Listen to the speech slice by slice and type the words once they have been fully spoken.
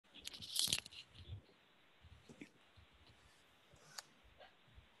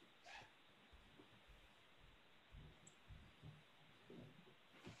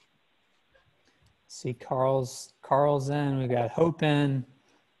See, Carl's in. We got Hope in.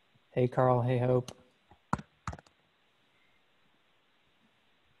 Hey, Carl. Hey, Hope.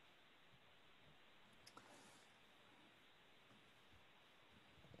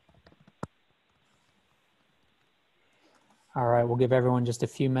 All right, we'll give everyone just a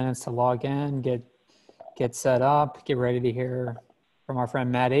few minutes to log in, get set up, get ready to hear from our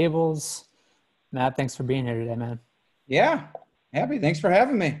friend Matt Abeles. Matt, thanks for being here today, man. Yeah, happy. Thanks for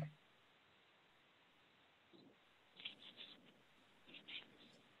having me.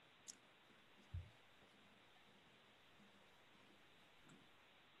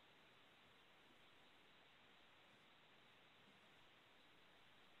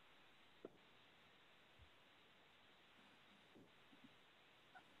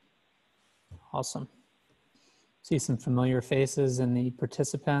 Awesome. See some familiar faces in the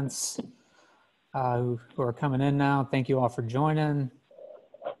participants who are coming in now. Thank you all for joining.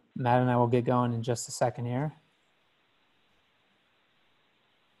 Matt and I will get going in just a second here.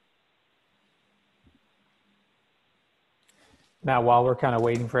 Matt, while we're kind of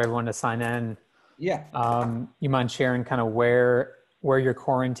waiting for everyone to sign in, Yeah. You mind sharing kind of where you're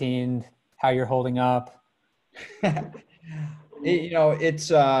quarantined, how you're holding up? It's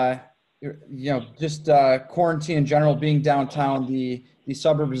just quarantine in general. Being downtown, the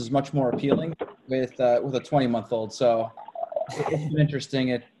suburbs is much more appealing with a 20-month-old. So it's been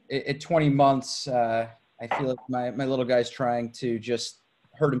interesting. At 20 months, I feel like my little guy's trying to just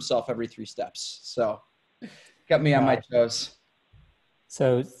hurt himself every 3 steps. So got me on my toes.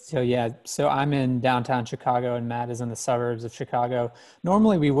 So I'm in downtown Chicago and Matt is in the suburbs of Chicago.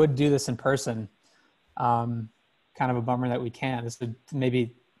 Normally we would do this in person. Kind of a bummer that we can't. This would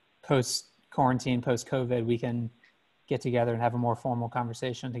maybe post quarantine, post COVID, we can get together and have a more formal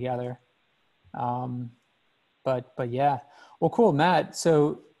conversation together. But yeah, well, cool, Matt.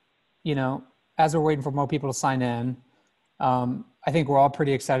 So, as we're waiting for more people to sign in, I think we're all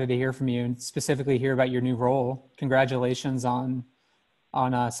pretty excited to hear from you and specifically hear about your new role. Congratulations on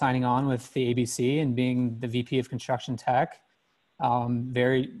signing on with the ABC and being the VP of Construction Tech.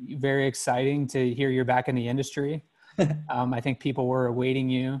 Very, very exciting to hear you're back in the industry. I think people were awaiting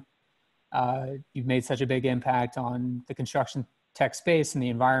you. You've made such a big impact on the construction tech space and the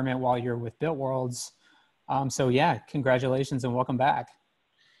environment while you're with BuiltWorlds. So yeah, congratulations and welcome back.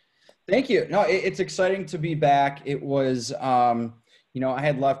 Thank you. No, it's exciting to be back. It was, I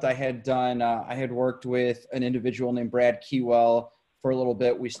had left, I had worked with an individual named Brad Keywell for a little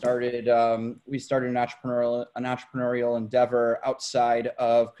bit. We started an entrepreneurial endeavor outside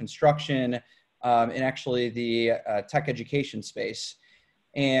of construction, in actually the tech education space.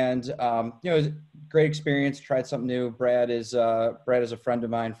 And, it was a great experience, tried something new. Brad is a friend of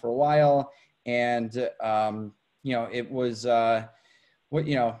mine for a while. And, it was,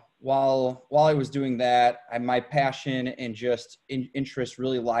 while I was doing that, my passion and just interest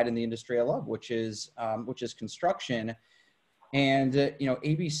really lied in the industry I love, which is construction. And,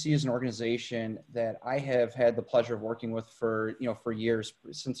 ABC is an organization that I have had the pleasure of working with for years,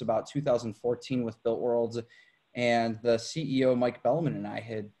 since about 2014 with BuiltWorlds. And the CEO, Mike Bellman, and I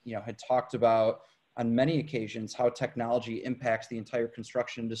had talked about on many occasions how technology impacts the entire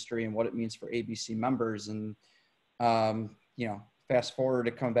construction industry and what it means for ABC members. And, fast forward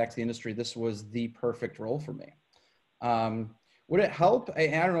to come back to the industry, this was the perfect role for me. Would it help? I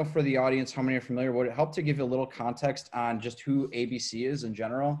don't know for the audience how many are familiar. Would it help to give you a little context on just who ABC is in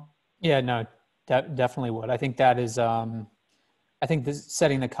general? Yeah, no, definitely would. I think that is,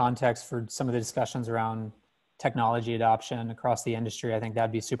 setting the context for some of the discussions around technology adoption across the industry, I think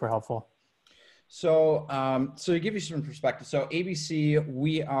that'd be super helpful. So, to give you some perspective, so ABC,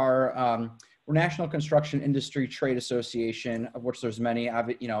 we're National Construction Industry Trade Association, of which there's many.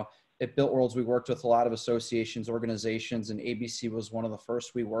 At BuiltWorlds, we worked with a lot of associations, organizations, and ABC was one of the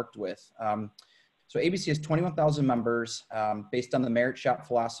first we worked with. So ABC has 21,000 members, based on the merit shop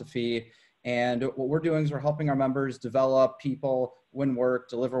philosophy. And what we're doing is we're helping our members develop people, win work,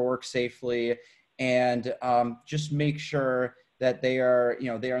 deliver work safely, and just make sure that they are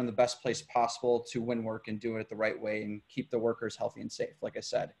in the best place possible to win work and do it the right way and keep the workers healthy and safe, like I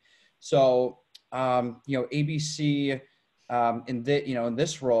said. So, ABC, in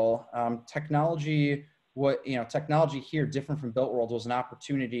this role, technology here, different from BuiltWorlds, was an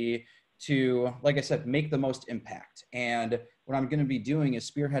opportunity to, like I said, make the most impact. And what I'm going to be doing is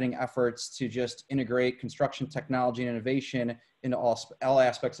spearheading efforts to just integrate construction technology and innovation into all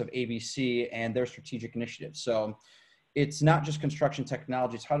aspects of ABC and their strategic initiatives. So it's not just construction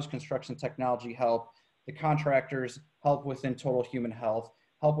technology. It's how does construction technology help the contractors, help within total human health,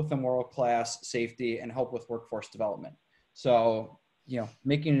 help with the world-class safety, and help with workforce development. So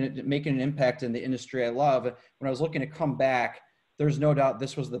making an impact in the industry I love. When I was looking to come back, there's no doubt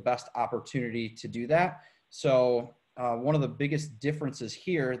this was the best opportunity to do that. So one of the biggest differences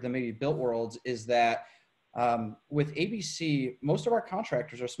here than maybe BuiltWorlds is that with ABC, most of our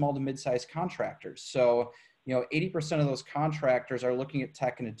contractors are small to mid-sized contractors. So 80% of those contractors are looking at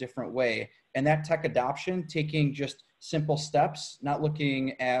tech in a different way. And that tech adoption, taking just simple steps, not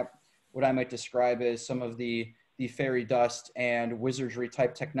looking at what I might describe as some of the fairy dust and wizardry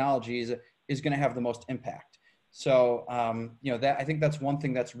type technologies, is going to have the most impact. So, that I think that's one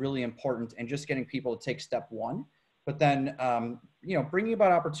thing that's really important, and just getting people to take step one, but then, bringing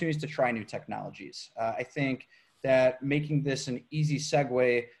about opportunities to try new technologies. I think that making this an easy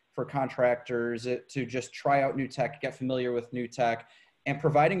segue for contractors to just try out new tech, get familiar with new tech, and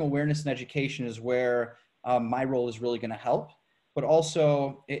providing awareness and education is where my role is really going to help. But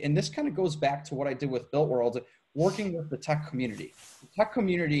also, and this kind of goes back to what I did with BuiltWorlds, working with the tech community. The tech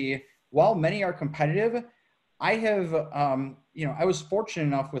community, while many are competitive, I have, I was fortunate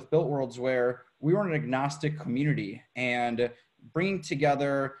enough with BuiltWorlds where we were an agnostic community, and bringing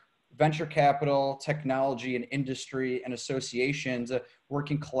together venture capital, technology, and industry and associations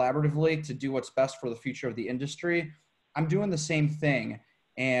working collaboratively to do what's best for the future of the industry. I'm doing the same thing.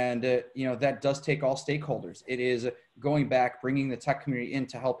 And, that does take all stakeholders. It is going back, bringing the tech community in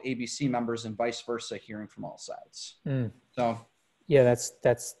to help ABC members, and vice versa, hearing from all sides. So, yeah,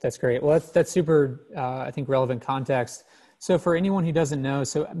 that's great. Well, that's super, I think, relevant context. So for anyone who doesn't know,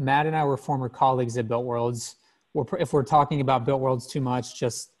 so Matt and I were former colleagues at BuiltWorlds. If we're talking about BuiltWorlds too much,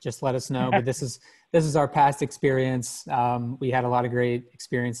 just let us know. But this is our past experience. We had a lot of great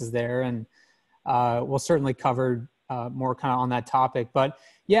experiences there, and we'll certainly cover more kind of on that topic. But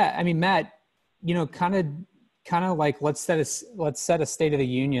yeah, I mean, Matt, kind of like let's set a state of the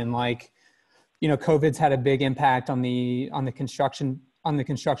union. Like, COVID's had a big impact on the construction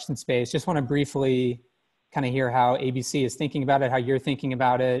space. Just want to briefly kind of hear how ABC is thinking about it, how you're thinking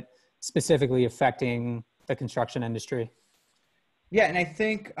about it, specifically affecting the construction industry. Yeah, and I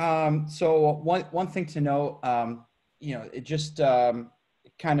think so. One thing to know, it just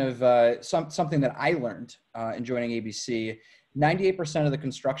kind of something that I learned in joining ABC. 98% of the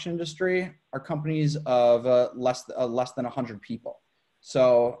construction industry are companies of less than 100 people.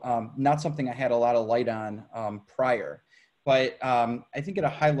 So not something I had a lot of light on prior. But I think at a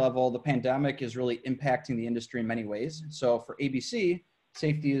high level, the pandemic is really impacting the industry in many ways. So for ABC,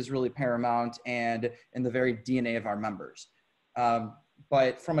 safety is really paramount and in the very DNA of our members.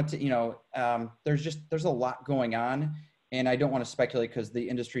 But from there's a lot going on. And I don't want to speculate because the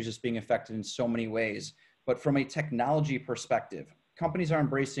industry is just being affected in so many ways. But from a technology perspective, companies are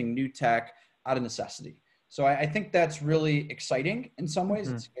embracing new tech out of necessity. So I think that's really exciting in some ways.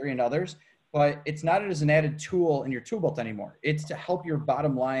 It's scary in others, but it's not as an added tool in your tool belt anymore. It's to help your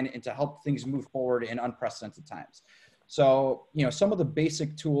bottom line and to help things move forward in unprecedented times. So, some of the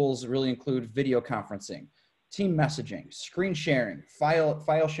basic tools really include video conferencing, team messaging, screen sharing,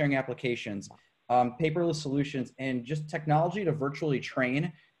 file sharing applications, paperless solutions, and just technology to virtually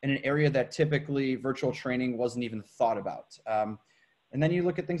train in an area that typically virtual training wasn't even thought about. And then you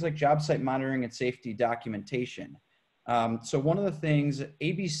look at things like job site monitoring and safety documentation. So one of the things,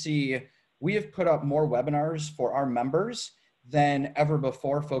 ABC, we have put up more webinars for our members than ever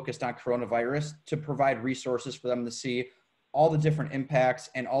before focused on coronavirus to provide resources for them to see all the different impacts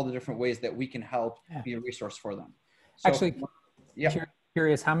and all the different ways that we can help be a resource for them. So, actually,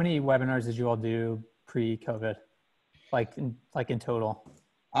 curious, how many webinars did you all do pre-COVID, like in total?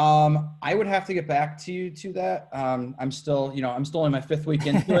 I would have to get back to you to that. I'm still in my 5th week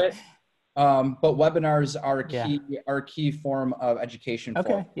into it. But webinars are a key form of education.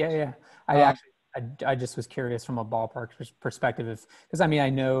 Okay. Yeah. I just was curious from a ballpark perspective, because I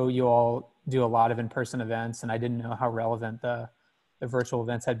know you all do a lot of in-person events, and I didn't know how relevant the virtual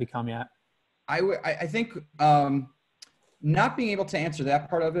events had become yet. I think not being able to answer that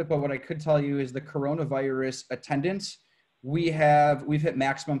part of it, but what I could tell you is the coronavirus attendance. We've hit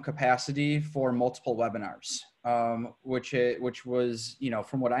maximum capacity for multiple webinars, which was,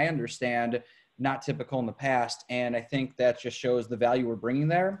 from what I understand, not typical in the past. And I think that just shows the value we're bringing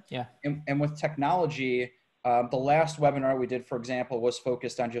there. Yeah. And with technology, the last webinar we did, for example, was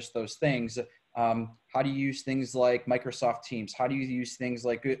focused on just those things. How do you use things like Microsoft Teams? How do you use things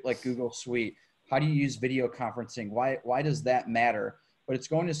like Google Suite? How do you use video conferencing? Why does that matter? But it's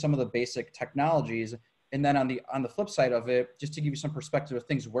going to some of the basic technologies. And then on the flip side of it, just to give you some perspective of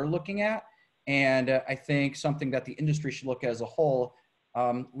things we're looking at, and I think something that the industry should look at as a whole,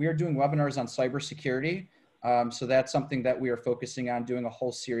 we are doing webinars on cybersecurity. So that's something that we are focusing on doing a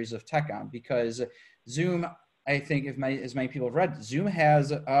whole series of tech on, because Zoom, I think if as many people have read, Zoom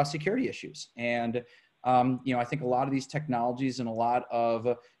has security issues. And, I think a lot of these technologies and a lot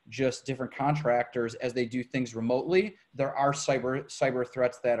of just different contractors, as they do things remotely, there are cyber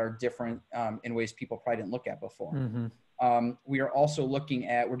threats that are different in ways people probably didn't look at before. We are also we're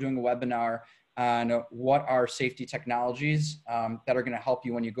doing a webinar on what are safety technologies that are going to help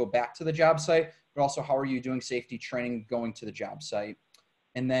you when you go back to the job site, but also how are you doing safety training going to the job site.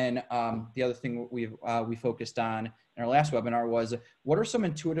 And then the other thing we focused on in our last webinar was what are some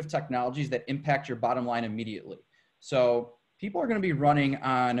intuitive technologies that impact your bottom line immediately? So people are going to be running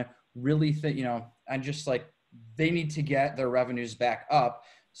on really, and just like they need to get their revenues back up.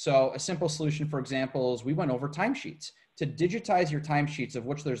 So a simple solution, for example, is we went over timesheets. To digitize your timesheets, of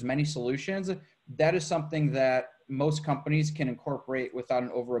which there's many solutions, that is something that most companies can incorporate without an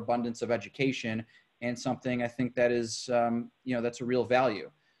overabundance of education, and something I think that is, that's a real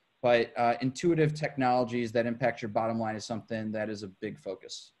value. But intuitive technologies that impact your bottom line is something that is a big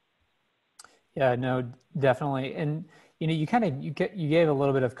focus. Yeah, no, definitely. And, you gave a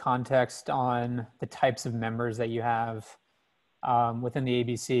little bit of context on the types of members that you have within the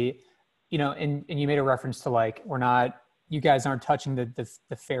ABC, and you made a reference to like, you guys aren't touching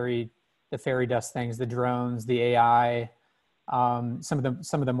the fairy dust things, the drones, the AI, some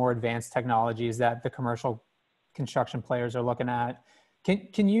of the more advanced technologies that the commercial construction players are looking at.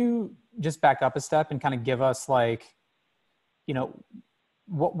 Can you just back up a step and kind of give us like,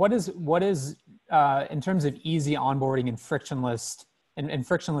 what is in terms of easy onboarding and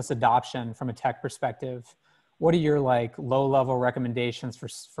frictionless adoption from a tech perspective? What are your like low level recommendations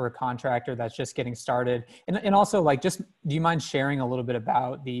for a contractor that's just getting started? And also like, just, do you mind sharing a little bit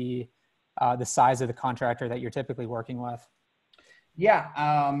about the size of the contractor that you're typically working with? Yeah.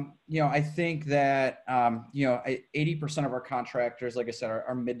 I think that, 80% of our contractors, like I said,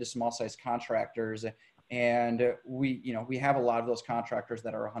 are mid to small size contractors. And we have a lot of those contractors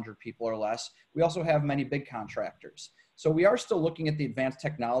that are 100 people or less. We also have many big contractors. So we are still looking at the advanced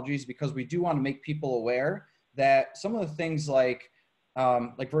technologies because we do want to make people aware that some of the things like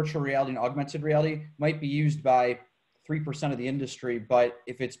virtual reality and augmented reality might be used by 3% of the industry, but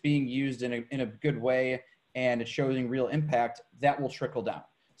if it's being used in a good way and it's showing real impact, that will trickle down.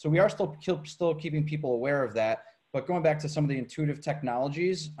 So we are still keeping people aware of that. But going back to some of the intuitive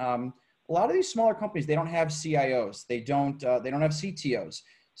technologies, a lot of these smaller companies, they don't have CIOs, they don't have CTOs.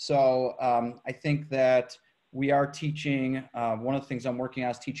 So I think that we are teaching. One of the things I'm working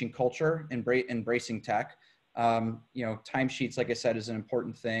on is teaching culture, embracing tech. Timesheets, like I said, is an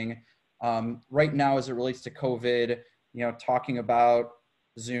important thing. Right now, as it relates to COVID, talking about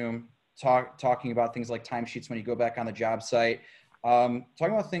Zoom, talking about things like timesheets when you go back on the job site, talking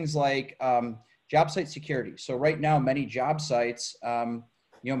about things like job site security. So right now, many job sites,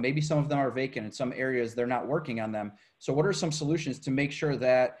 maybe some of them are vacant. In some areas, they're not working on them. So what are some solutions to make sure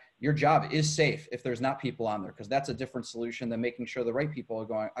that your job is safe if there's not people on there? Because that's a different solution than making sure the right people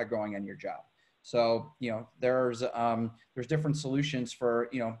are going on your job. So, there's different solutions for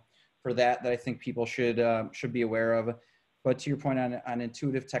that I think people should be aware of. But to your point on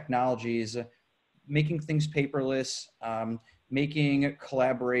intuitive technologies, making things paperless, making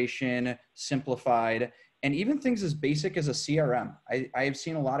collaboration simplified, and even things as basic as a CRM. I have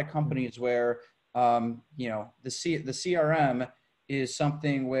seen a lot of companies where, the CRM is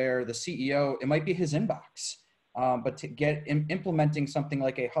something where the CEO, it might be his inbox. But to implementing something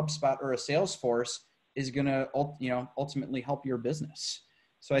like a HubSpot or a Salesforce is going to, ultimately help your business.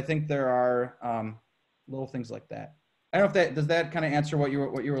 So I think there are little things like that. I don't know if does that kind of answer what you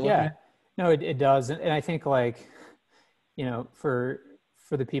were looking at? No, it does. And I think like, for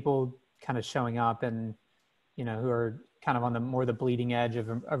the people kind of showing up and, who are kind of on the bleeding edge of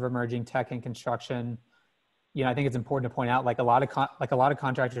emerging tech and construction, I think it's important to point out like a lot of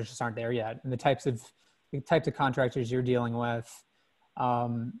contractors just aren't there yet. And the types of contractors you're dealing with,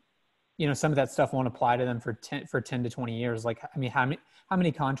 some of that stuff won't apply to them for 10 to 20 years. Like, I mean, how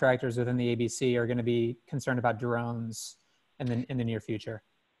many contractors within the ABC are going to be concerned about drones in the near future?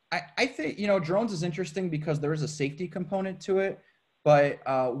 I think, drones is interesting because there is a safety component to it, but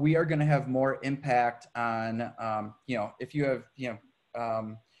we are going to have more impact on, if you have,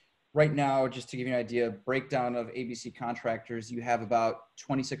 right now, just to give you an idea, breakdown of ABC contractors, you have about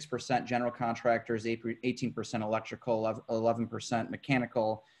 26% general contractors, 18% electrical, 11%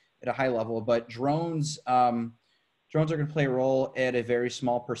 mechanical at a high level. But drones are going to play a role at a very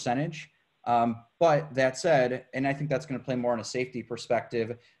small percentage. But that said, and I think that's going to play more on a safety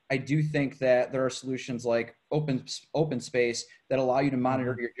perspective, I do think that there are solutions like open space that allow you to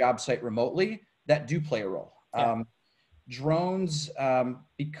monitor your job site remotely that do play a role. drones,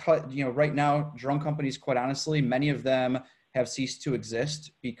 because, right now, drone companies, quite honestly, many of them have ceased to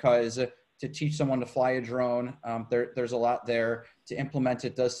exist because to teach someone to fly a drone, there's a lot there. To implement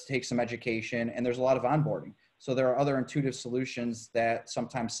it does take some education, and there's a lot of onboarding. So there are other intuitive solutions that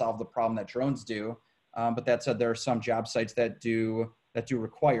sometimes solve the problem that drones do. But that said, there are some job sites that do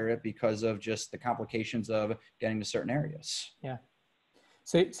require it because of just the complications of getting to certain areas. Yeah.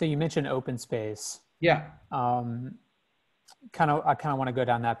 So you mentioned open space. Yeah. I kind of want to go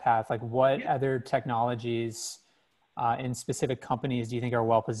down that path. Like, what other technologies in specific companies do you think are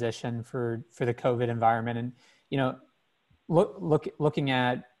well positioned for the COVID environment? And looking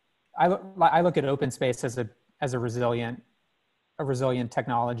at, I look at open space as a resilient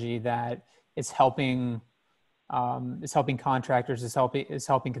technology that is helping contractors, is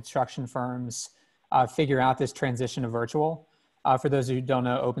helping construction firms figure out this transition to virtual. For those who don't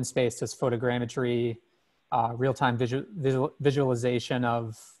know, open space does photogrammetry, real-time visualization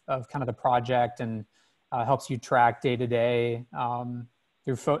of kind of the project, and helps you track day to day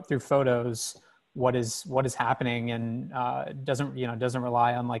through photos what is happening, and doesn't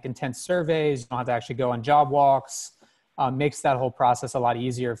rely on like intense surveys. You don't have to actually go on job walks. Makes that whole process a lot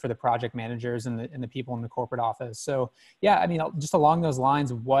easier for the project managers and the people in the corporate office. So yeah, I mean, just along those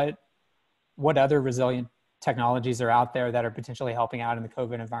lines, what other resilient technologies are out there that are potentially helping out in the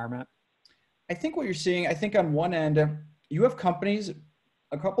COVID environment? I think what you're seeing, I think on one end, you have companies,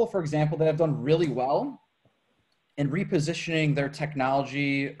 a couple, for example, that have done really well in repositioning their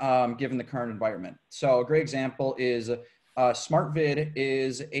technology given the current environment. So a great example is SmartVid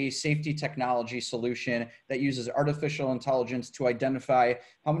is a safety technology solution that uses artificial intelligence to identify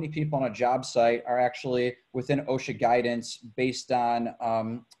how many people on a job site are actually within OSHA guidance based on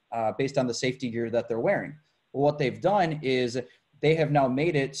the safety gear that they're wearing. Well, what they've done is they have now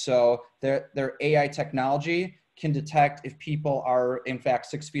made it so their AI technology can detect if people are in fact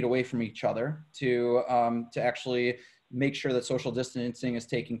 6 feet away from each other to actually make sure that social distancing is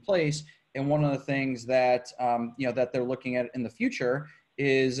taking place. And one of the things that that they're looking at in the future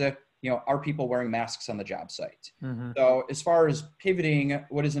is are people wearing masks on the job site? Mm-hmm. So as far as pivoting,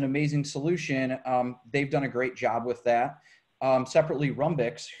 what is an amazing solution, they've done a great job with that. Separately,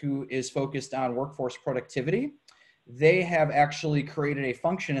 Rumbix, who is focused on workforce productivity, they have actually created a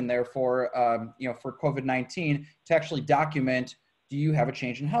function in there for COVID-19 to actually document: do you have a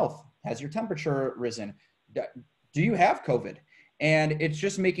change in health? Has your temperature risen? Do you have COVID? And it's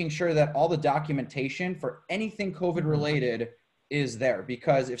just making sure that all the documentation for anything COVID related is there.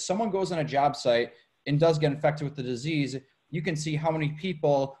 Because if someone goes on a job site and does get infected with the disease, you can see how many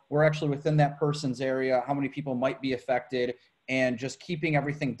people were actually within that person's area, how many people might be affected, and just keeping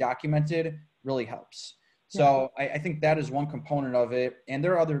everything documented really helps. So I think that is one component of it. And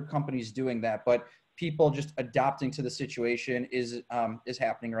there are other companies doing that, but people just adapting to the situation is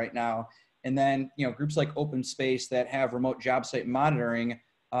happening right now. And then, groups like Open Space that have remote job site monitoring,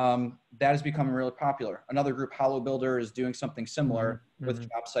 that is becoming really popular. Another group, Hollow Builder, is doing something similar with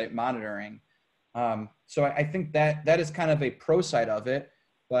job site monitoring. So I think that is kind of a pro side of it,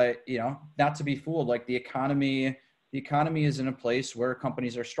 but, not to be fooled, like the economy is in a place where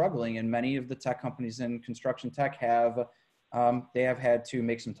companies are struggling, and many of the tech companies in construction tech have had to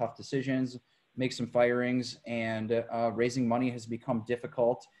make some tough decisions, make some firings, and raising money has become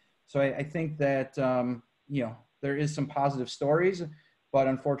difficult. So I think that, there is some positive stories, but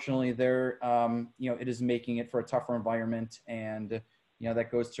unfortunately it is making it for a tougher environment, and, that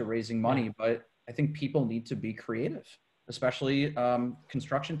goes to raising money. Yeah. But I think people need to be creative, especially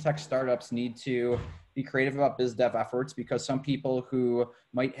construction tech startups need to be creative about biz dev efforts, because some people who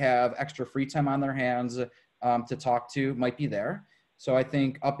might have extra free time on their hands to talk to might be there. So I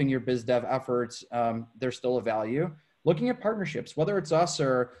think upping your biz dev efforts, there's still a value. Looking at partnerships, whether it's us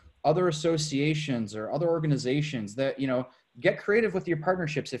or other associations or other organizations, that, get creative with your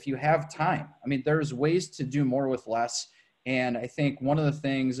partnerships if you have time. I mean, there's ways to do more with less. And I think one of the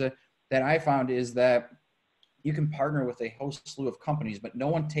things that I found is that you can partner with a whole slew of companies, but no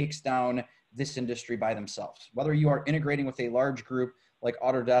one takes down this industry by themselves. Whether you are integrating with a large group like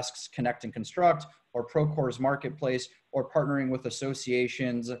Autodesk's Connect and Construct, or Procore's Marketplace, or partnering with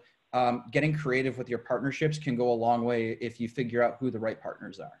associations, getting creative with your partnerships can go a long way if you figure out who the right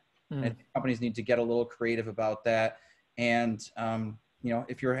partners are. And I think companies need to get a little creative about that. And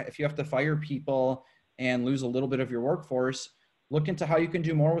if you have to fire people and lose a little bit of your workforce, look into how you can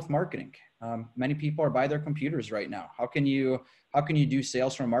do more with marketing. Many people are by their computers right now. How can you do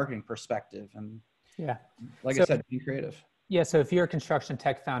sales from a marketing perspective? And I said, be creative. Yeah. So if you're a construction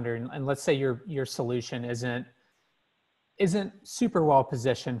tech founder, and let's say your solution isn't super well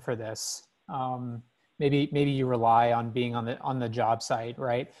positioned for this, maybe you rely on being on the job site,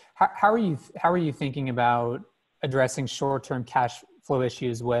 right? How are you thinking about addressing short-term cash flow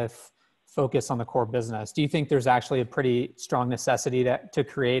issues with focus on the core business? Do you think there's actually a pretty strong necessity to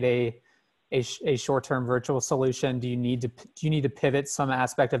create a short-term virtual solution? Do you need to pivot some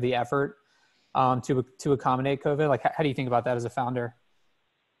aspect of the effort to accommodate COVID? Like, how do you think about that as a founder?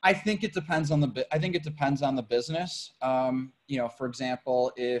 I think it depends on the business. For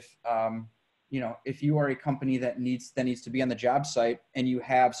example, if you are a company that needs to be on the job site and you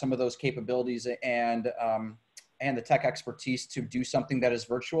have some of those capabilities and the tech expertise to do something that is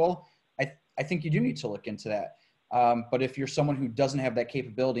virtual, I think you do need to look into that. But if you're someone who doesn't have that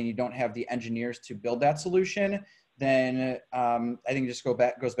capability and you don't have the engineers to build that solution, then I think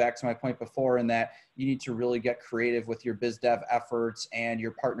it goes back to my point before, in that you need to really get creative with your biz dev efforts and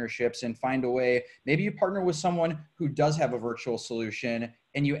your partnerships and find a way. Maybe you partner with someone who does have a virtual solution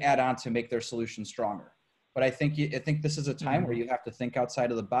and you add on to make their solution stronger. But I think this is a time where you have to think outside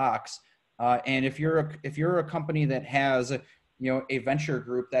of the box. And if you're a company that has a venture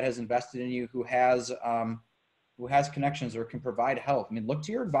group that has invested in you, who has connections or can provide help, I mean, look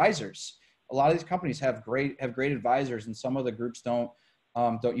to your advisors. A lot of these companies have great advisors, and some of the groups don't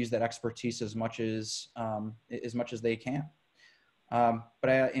use that expertise as much as they can. But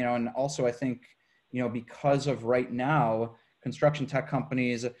and also I think, because of right now, construction tech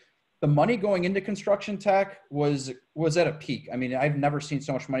companies, the money going into construction tech was at a peak. I mean, I've never seen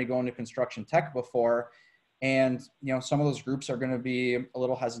so much money go into construction tech before. And, some of those groups are going to be a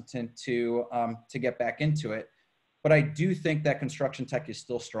little hesitant to get back into it. But I do think that construction tech is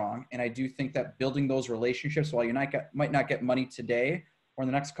still strong. And I do think that building those relationships, while you might not get money today or in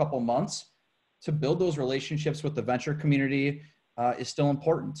the next couple of months, to build those relationships with the venture community is still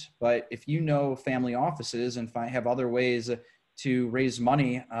important. But if family offices and have other ways to raise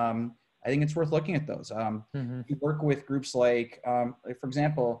money, I think it's worth looking at those. You work with groups like for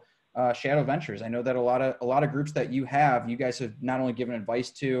example, Shadow Ventures. I know that a lot of groups that you guys have not only given advice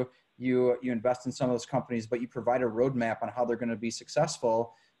to, you invest in some of those companies, but you provide a roadmap on how they're going to be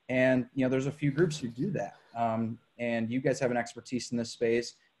successful. And, there's a few groups who do that. And you guys have an expertise in this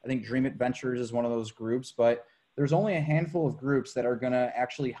space. I think Dream It Ventures is one of those groups, but there's only a handful of groups that are going to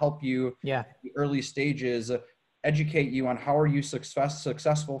actually help you in the early stages, educate you on how are you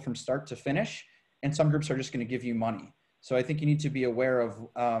successful from start to finish. And some groups are just going to give you money. So I think you need to be aware of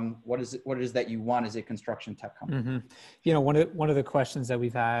what it is that you want as a construction tech company. One of the questions that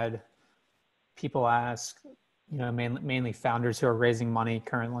we've had people ask, mainly founders who are raising money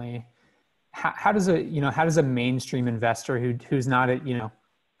currently, how does a mainstream investor who's not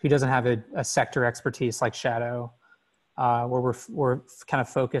who doesn't have a sector expertise like Shadow, where we're kind of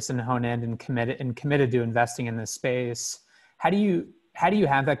focused and honed in and committed to investing in this space, how do you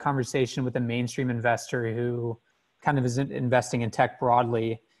have that conversation with a mainstream investor who kind of is investing in tech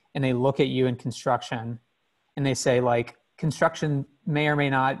broadly, and they look at you in construction and they say, like, construction may or may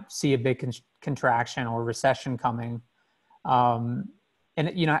not see a big contraction or recession coming. And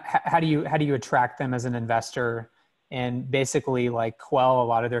how do you attract them as an investor and basically like quell a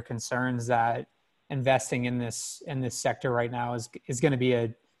lot of their concerns that investing in this sector right now is going to be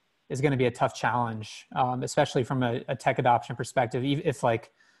a tough challenge, especially from a tech adoption perspective. If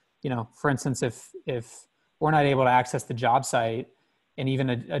for instance, if we're not able to access the job site and even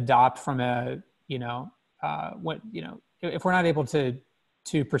adopt from if we're not able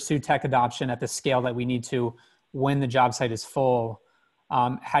to pursue tech adoption at the scale that we need to when the job site is full,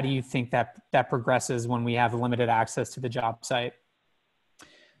 how do you think that progresses when we have limited access to the job site?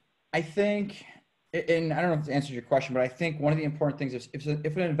 I think, and I don't know if this answers your question, but I think one of the important things is if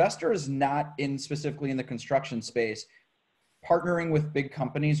an investor is not specifically in the construction space, partnering with big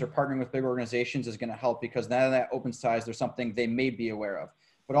companies or partnering with big organizations is going to help, because now that opens ties, there's something they may be aware of.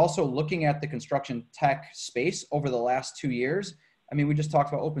 But also looking at the construction tech space over the last 2 years, I mean, we just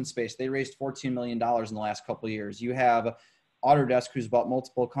talked about Open Space. They raised $14 million in the last couple of years. You have Autodesk, who's bought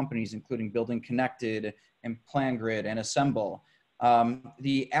multiple companies, including Building Connected and PlanGrid and Assemble.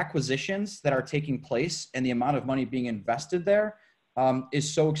 The acquisitions that are taking place and the amount of money being invested there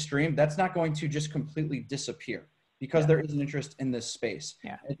is so extreme. That's not going to just completely disappear, because there is an interest in this space.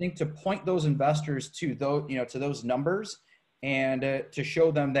 I think to point those investors to those numbers and to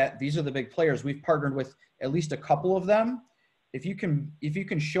show them that these are the big players. We've partnered with at least a couple of them. If you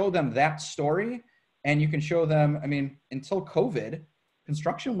can show them that story, and you can show them, I mean, until COVID,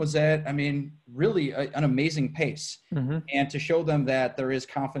 construction was at, I mean, really an amazing pace. And to show them that there is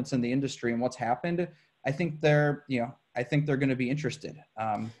confidence in the industry and what's happened, I think they're going to be interested.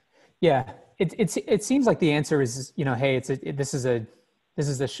 It seems like the answer is, hey, this is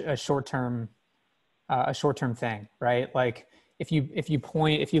a short-term a short-term thing, right? Like if you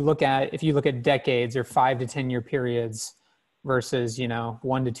look at decades or 5 to 10 year periods versus,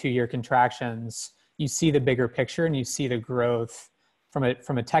 1 to 2 year contractions, you see the bigger picture and you see the growth from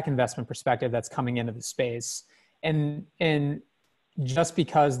a tech investment perspective that's coming into the space. And just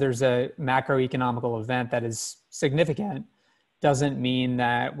because there's a macroeconomical event that is significant doesn't mean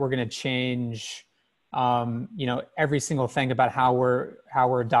that we're going to change, every single thing about how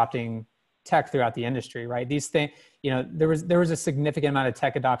we're adopting tech throughout the industry, right? These things, there was a significant amount of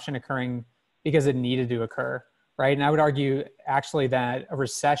tech adoption occurring because it needed to occur, right? And I would argue actually that a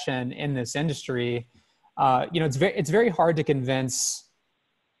recession in this industry, it's very hard to convince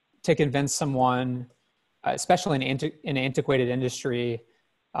someone, especially in an antiquated industry,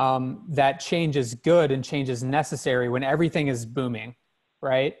 that change is good and change is necessary when everything is booming,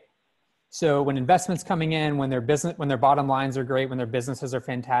 right? So when investments coming in, when their bottom lines are great, when their businesses are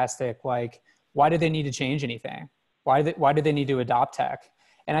fantastic, like why do they need to change anything? Why do they need to adopt tech?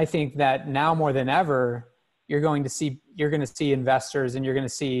 And I think that now more than ever, you're going to see investors and you're going to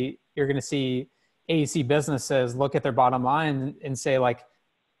see AEC businesses look at their bottom line and say like,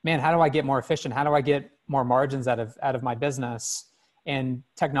 man, how do I get more efficient? How do I get more margins out of my business? And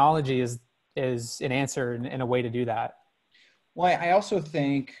technology is an answer and a way to do that. Well, I also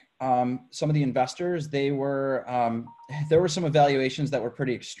think some of the investors, there were some evaluations that were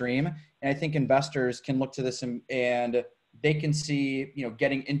pretty extreme. And I think investors can look to this and they can see,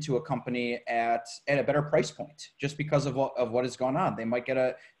 getting into a company at a better price point just because of what is going on. They might get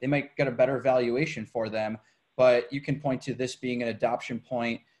a better valuation for them, but you can point to this being an adoption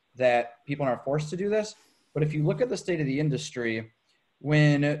point that people aren't forced to do this. But if you look at the state of the industry,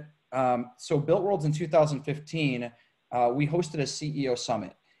 so BuiltWorlds in 2015, we hosted a CEO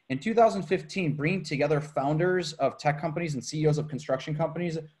summit. In 2015, bringing together founders of tech companies and CEOs of construction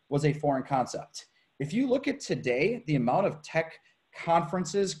companies was a foreign concept. If you look at today, the amount of tech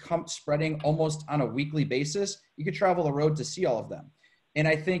conferences spreading almost on a weekly basis, you could travel the road to see all of them. And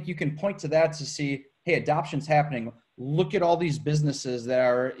I think you can point to that to see, hey, adoption's happening. Look at all these businesses that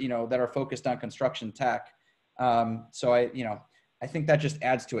are focused on construction tech. So I think that just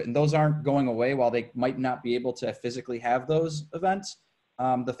adds to it. And those aren't going away while they might not be able to physically have those events.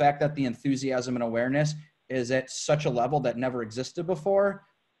 The fact that the enthusiasm and awareness is at such a level that never existed before,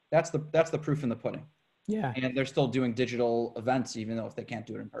 that's the proof in the pudding. Yeah. And they're still doing digital events, even though if they can't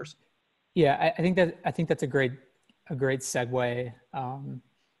do it in person. Yeah. I think that's a great segue,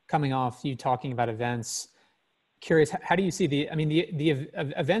 coming off you talking about events. Curious, how do you see the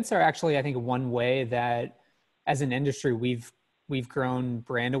events are actually, I think, one way that as an industry, we've grown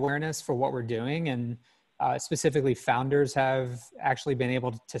brand awareness for what we're doing. And specifically founders have actually been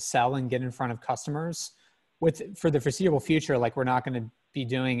able to sell and get in front of customers for the foreseeable future. Like we're not going to be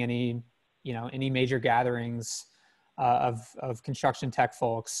doing any major gatherings of construction tech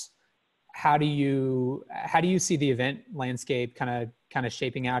folks. How do you see the event landscape kind of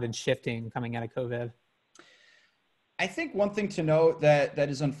shaping out and shifting coming out of COVID? I think one thing to note that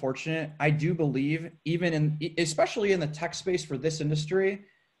is unfortunate, I do believe especially in the tech space for this industry,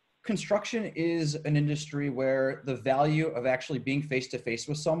 construction is an industry where the value of actually being face-to-face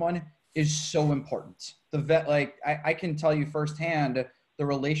with someone is so important. I can tell you firsthand, the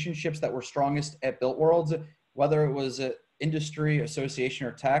relationships that were strongest at BuiltWorlds, whether it was industry, association,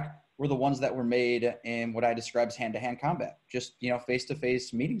 or tech, were the ones that were made in what I describe as hand-to-hand combat, just,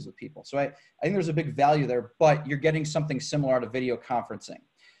 face-to-face meetings with people. So I think there's a big value there, but you're getting something similar out of video conferencing.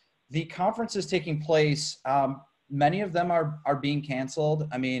 The conferences taking place, many of them are being canceled.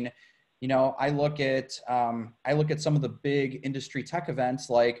 I mean, I look at some of the big industry tech events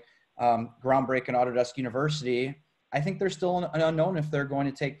like Groundbreak and Autodesk University. I think they're still an unknown if they're going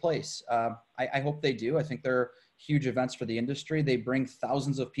to take place. I hope they do. I think they're huge events for the industry. They bring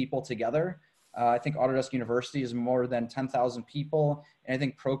thousands of people together. I think Autodesk University is more than 10,000 people, and I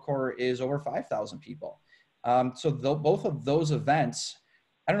think Procore is over 5,000 people. Both of those events,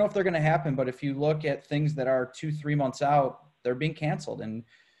 I don't know if they're going to happen, but if you look at things that are 2-3 months out, they're being canceled. And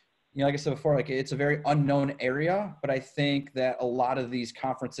like I said before, it's a very unknown area, but I think that a lot of these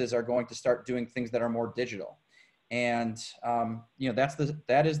conferences are going to start doing things that are more digital. And,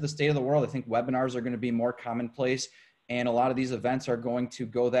 that is the state of the world. I think webinars are going to be more commonplace, and a lot of these events are going to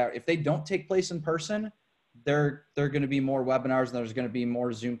go there. If they don't take place in person, they're going to be more webinars, and there's going to be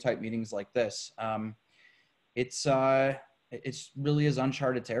more Zoom type meetings like this. It's really is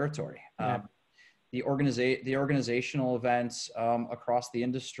uncharted territory. Yeah. The organizational events across the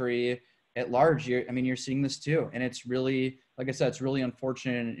industry at large, you're seeing this too. And it's really, like I said, it's really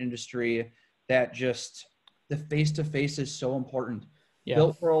unfortunate in an industry that just the face-to-face is so important. Yeah.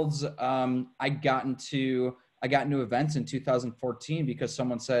 BuiltWorlds, I got into events in 2014 because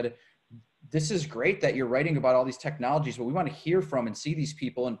someone said, this is great that you're writing about all these technologies, but we want to hear from and see these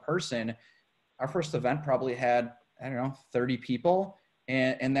people in person. Our first event probably had, I don't know, 30 people,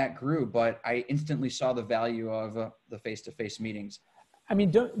 and that grew, but I instantly saw the value of the face-to-face meetings. I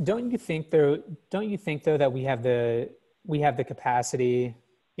mean, don't you think though that we have the capacity,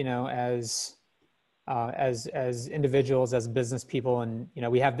 you know, as individuals, as business people, and you know,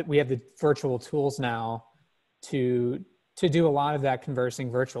 we have the virtual tools now to do a lot of that conversing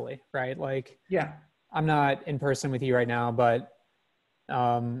virtually, right? Like, Yeah. I'm not in person with you right now, but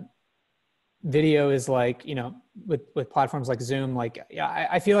video is like, you know, with platforms like Zoom, like, yeah,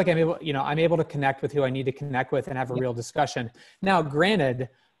 I feel like I'm able to connect with who I need to connect with and have a real discussion. Now, granted,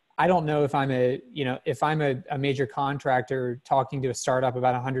 I don't know if if I'm a major contractor talking to a startup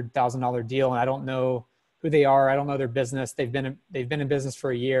about $100,000 deal, and I don't know who they are, I don't know their business. They've been in business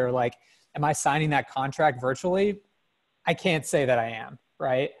for a year. Like, am I signing that contract virtually? I can't say that I am,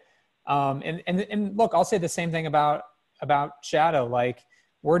 right? And look, I'll say the same thing about Shadow. Like,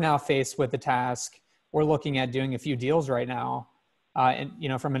 we're now faced with the task. We're looking at doing a few deals right now, and you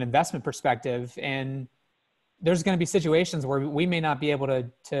know, from an investment perspective. And there's going to be situations where we may not be able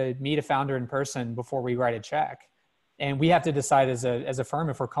to meet a founder in person before we write a check, and we have to decide as a firm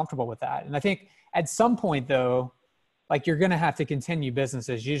if we're comfortable with that. And I think at some point, though, like, you're going to have to continue business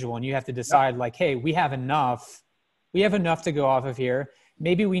as usual, and you have to decide, like, hey, we have enough to go off of here.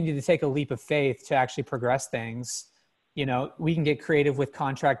 Maybe we need to take a leap of faith to actually progress things. You know, we can get creative with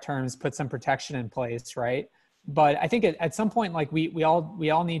contract terms, put some protection in place, right? But I think at some point, like, we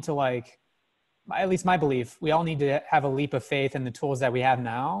all need to, like, at least my belief, we all need to have a leap of faith in the tools that we have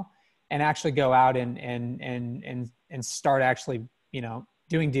now, and actually go out and start actually, you know,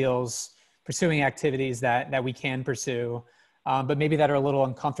 doing deals, pursuing activities that we can pursue, but maybe that are a little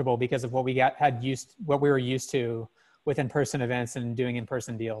uncomfortable because of what we were used to with in-person events and doing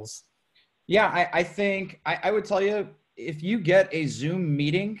in-person deals. Yeah, I think I would tell you, if you get a Zoom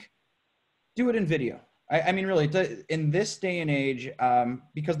meeting, do it in video. I mean, really, in this day and age,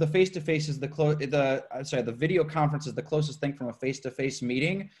 because the face-to-face is the video conference is the closest thing from a face-to-face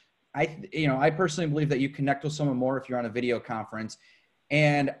meeting. I personally believe that you connect with someone more if you're on a video conference.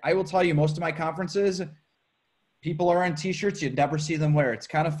 And I will tell you, most of my conferences, people are on t-shirts. You'd never see them wear. It's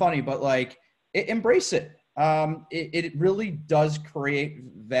kind of funny, but like, embrace it. It really does create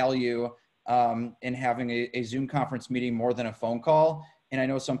value in having a Zoom conference meeting more than a phone call. And I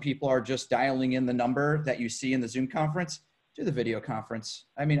know some people are just dialing in the number that you see in the Zoom conference. Do the video conference.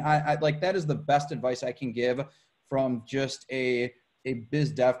 I mean, I like, that is the best advice I can give from just a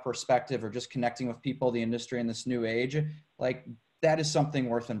biz dev perspective, or just connecting with people, the industry in this new age. Like, that is something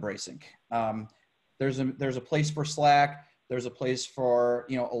worth embracing. There's a place for Slack. There's a place for,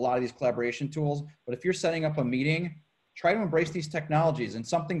 you know, a lot of these collaboration tools. But if you're setting up a meeting, try to embrace these technologies, and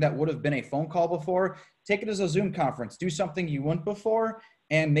something that would have been a phone call before, take it as a Zoom conference. Do something you wouldn't before,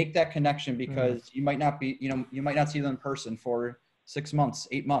 and make that connection, because you might not see them in person for 6 months,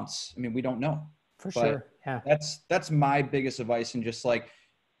 8 months. I mean, we don't know. For But sure. Yeah. That's my biggest advice. And just like,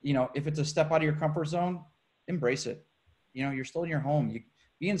 you know, if it's a step out of your comfort zone, embrace it. You know, you're still in your home. You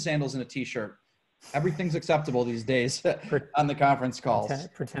be in sandals and a t-shirt. Everything's acceptable these days on the conference calls.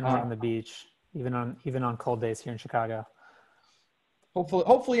 Pretend we're on the beach, even on cold days here in Chicago.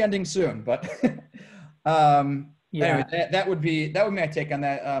 Hopefully ending soon, but anyway, that would be my take on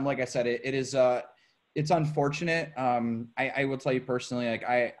that. Like I said, it's unfortunate. I will tell you personally, like,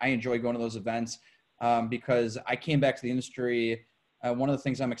 I enjoy going to those events because I came back to the industry. One of the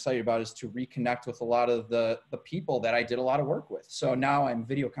things I'm excited about is to reconnect with a lot of the people that I did a lot of work with. So now I'm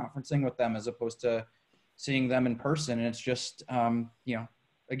video conferencing with them as opposed to seeing them in person. And it's just, you know,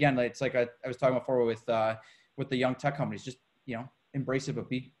 again, it's like I was talking before with the young tech companies, just, you know, embrace it, but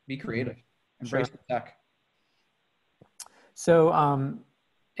be creative, embrace the tech. So,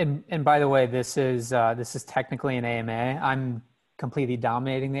 and by the way, this is technically an AMA. I'm completely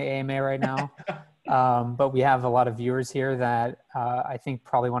dominating the AMA right now. But we have a lot of viewers here that I think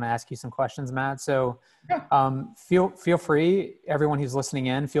probably want to ask you some questions, Matt. So feel free, everyone who's listening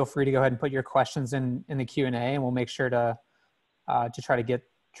in, feel free to go ahead and put your questions in the Q&A, and we'll make sure to try to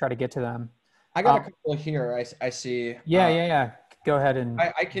get to them. I got a couple here. I see. Yeah. Go ahead and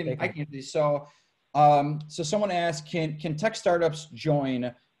I can do these. So someone asked, can tech startups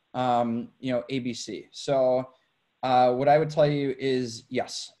join ABC? So what I would tell you is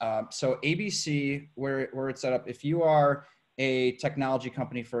yes. So ABC, where it's set up, if you are a technology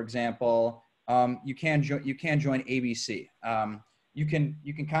company, for example, you can join ABC. You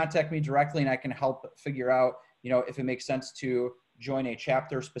can contact me directly, and I can help figure out, if it makes sense to join a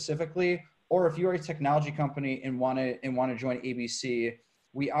chapter specifically, or if you're a technology company and want to join ABC,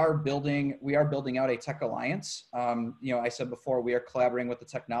 we are building out a tech alliance. I said before, we are collaborating with the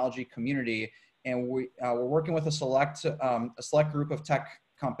technology community, and we're working with a select group of tech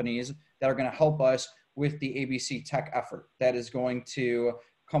companies that are going to help us with the ABC tech effort. That is going to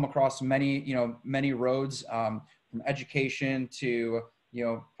come across many roads, from education to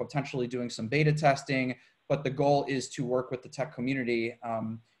potentially doing some beta testing. But the goal is to work with the tech community.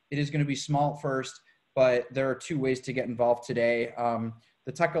 It is going to be small at first, but there are two ways to get involved today.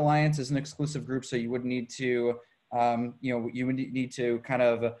 The Tech Alliance is an exclusive group, so you would need to, kind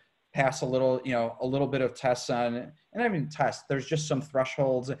of pass a little bit of tests on, and I mean tests. There's just some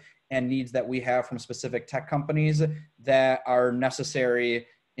thresholds and needs that we have from specific tech companies that are necessary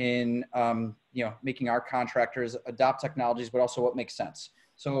in, making our contractors adopt technologies, but also what makes sense.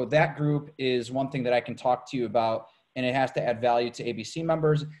 So that group is one thing that I can talk to you about, and it has to add value to ABC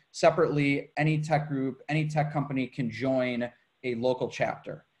members. Separately, any tech group, any tech company can join a local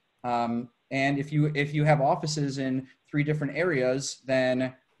chapter. And if you have offices in 3 different areas,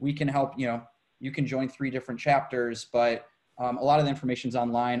 then we can help, you can join 3 different chapters, but a lot of the information's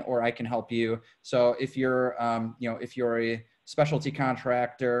online, or I can help you. So if you're a specialty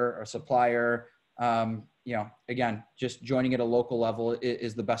contractor or supplier, again, just joining at a local level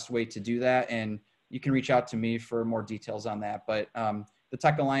is the best way to do that. And you can reach out to me for more details on that. But the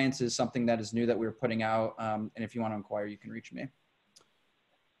Tech Alliance is something that is new that we're putting out. And if you want to inquire, you can reach me.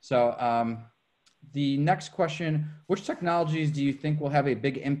 So the next question, which technologies do you think will have a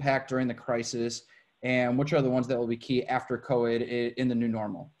big impact during the crisis? And which are the ones that will be key after COVID in the new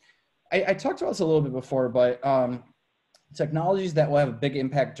normal? I talked about this a little bit before, but technologies that will have a big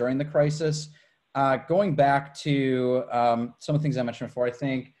impact during the crisis, going back to some of the things I mentioned before, I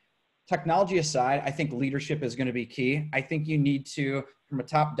think technology aside, I think leadership is going to be key. I think you need to, from a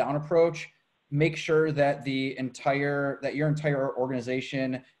top-down approach, make sure that your entire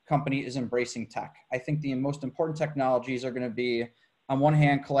organization, company is embracing tech. I think the most important technologies are going to be, on one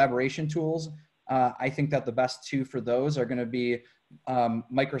hand, collaboration tools. I think that the best 2 for those are going to be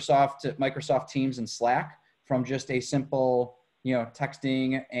Microsoft Teams and Slack, from just a simple,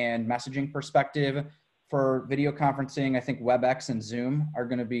 texting and messaging perspective. For video conferencing, I think WebEx and Zoom are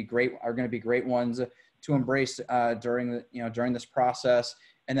going to be great ones to embrace during this process.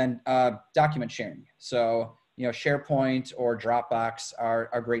 And then document sharing. So, SharePoint or Dropbox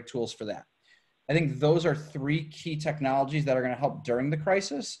are great tools for that. I think those are 3 key technologies that are going to help during the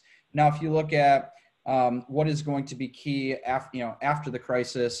crisis. Now, if you look at what is going to be key after the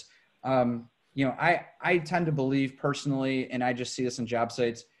crisis, I tend to believe personally, and I just see this in job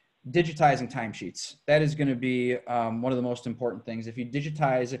sites, digitizing timesheets. That is going to be one of the most important things. If you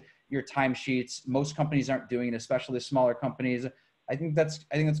digitize your timesheets, most companies aren't doing it, especially the smaller companies. I think that's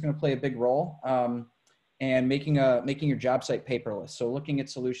going to play a big role, and making your job site paperless. So looking at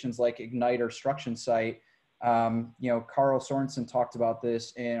solutions like Ignite or Struction Site, Carl Sorensen talked about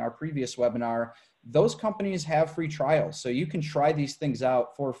this in our previous webinar. Those companies have free trials, so you can try these things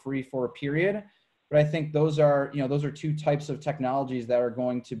out for free for a period. But I think those are 2 types of technologies that are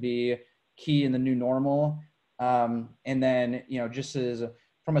going to be key in the new normal. And then, just as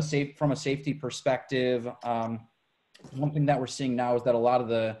from a safety perspective, one thing that we're seeing now is that a lot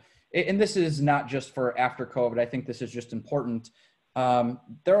of and this is not just for after COVID, I think this is just important.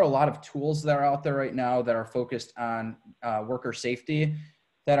 There are a lot of tools that are out there right now that are focused on worker safety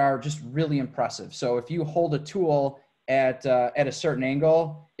that are just really impressive. So if you hold a tool at a certain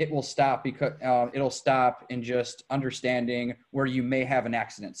angle, it will stop because it'll stop in just understanding where you may have an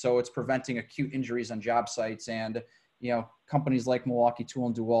accident. So it's preventing acute injuries on job sites, and companies like Milwaukee Tool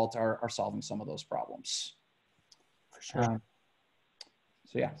and DeWalt are solving some of those problems. For sure.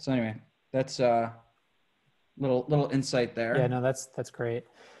 So yeah. So anyway, that's little insight there. Yeah, no, that's great.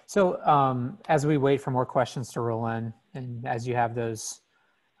 So as we wait for more questions to roll in, and as you have those,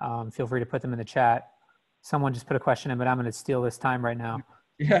 feel free to put them in the chat. Someone just put a question in, but I'm going to steal this time right now.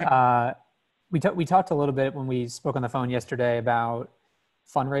 Yeah. We talked a little bit when we spoke on the phone yesterday about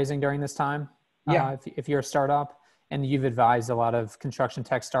fundraising during this time. Yeah. If you're a startup, and you've advised a lot of construction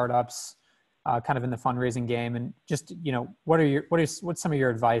tech startups, kind of in the fundraising game, and just what's some of your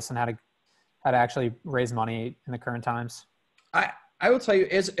advice on how to actually raise money in the current times? I will tell you,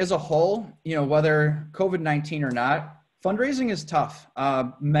 as a whole, whether COVID-19 or not, fundraising is tough.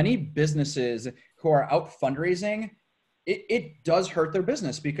 Many businesses who are out fundraising, it does hurt their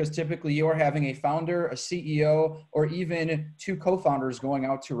business, because typically you are having a founder, a CEO, or even 2 co-founders going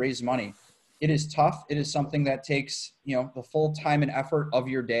out to raise money. It is tough. It is something that takes, the full time and effort of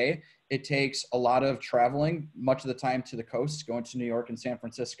your day. It takes a lot of traveling, much of the time to the coast, going to New York and San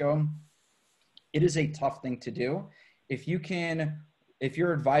Francisco. It is a tough thing to do. If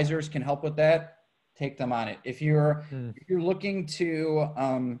your advisors can help with that, take them on it. If you're looking to,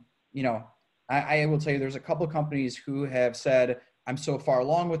 I will tell you, there's a couple of companies who have said, I'm so far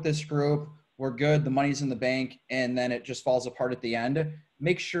along with this group, we're good, the money's in the bank, and then it just falls apart at the end.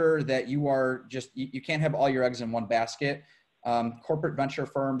 Make sure that you can't have all your eggs in one basket. Corporate venture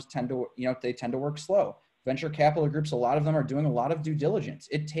firms tend to work slow. Venture capital groups, a lot of them are doing a lot of due diligence.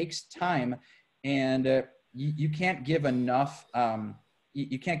 It takes time, and you can't give enough.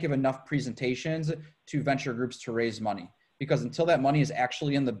 You can't give enough presentations to venture groups to raise money, because until that money is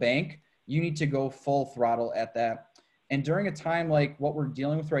actually in the bank, you need to go full throttle at that. And during a time like what we're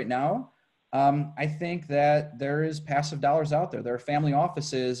dealing with right now, I think that there is passive dollars out there. There are family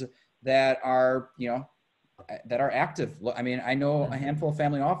offices that are, active. I mean, I know a handful of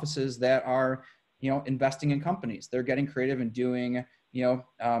family offices that are, investing in companies. They're getting creative and doing,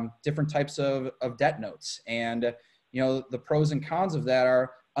 different types of debt notes. And, the pros and cons of that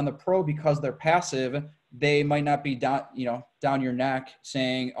are, on the pro, because they're passive, they might not be down your neck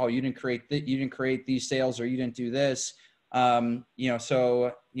saying, oh, you didn't create these sales, or you didn't do this. They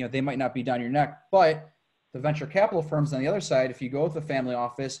might not be down your neck. But the venture capital firms on the other side, if you go with the family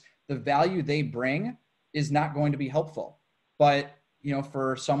office, the value they bring is not going to be helpful. But,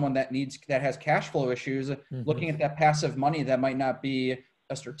 for someone that has cash flow issues, looking at that passive money that might not be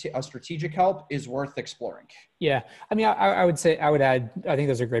a strategic help is worth exploring. Yeah. I mean, I would add, I think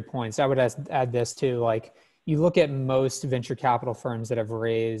those are great points. I would add this too. Like, you look at most venture capital firms that have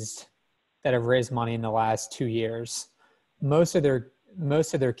raised money in the last 2 years, most of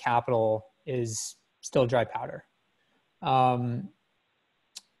their capital is still dry powder.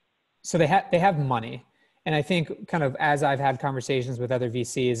 So they have money. And I think, kind of, as I've had conversations with other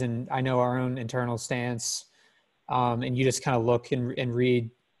VCs, and I know our own internal stance, and you just kind of look and read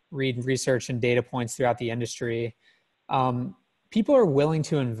research and data points throughout the industry, people are willing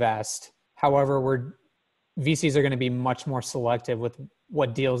to invest. However, VCs are going to be much more selective with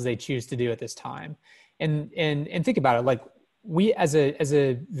what deals they choose to do at this time. And think about it, like, we as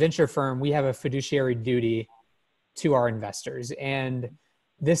a venture firm, we have a fiduciary duty to our investors. And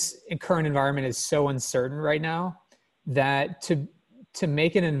this current environment is so uncertain right now that to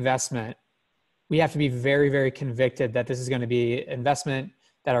make an investment, we have to be very, very convicted that this is going to be investment,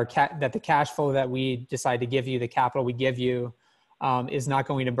 that the cash flow that we decide to give you, the capital we give you, is not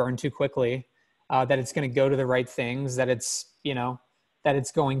going to burn too quickly, that it's going to go to the right things, that it's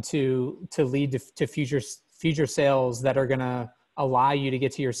going to lead to future sales that are going to allow you to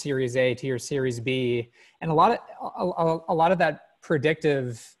get to your Series A, to your Series B. And a lot of that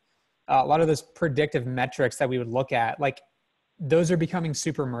a lot of those predictive metrics that we would look at, like, those are becoming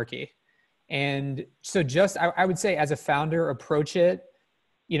super murky. And so I would say, as a founder, approach it,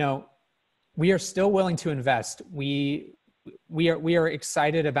 we are still willing to invest. We are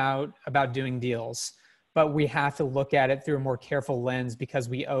excited about doing deals, but we have to look at it through a more careful lens, because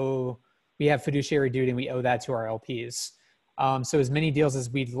we have fiduciary duty, and we owe that to our LPs. So as many deals as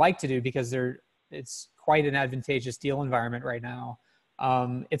we'd like to do, because it's quite an advantageous deal environment right now.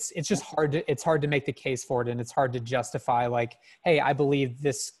 It's just hard to make the case for it, and it's hard to justify, like, hey, I believe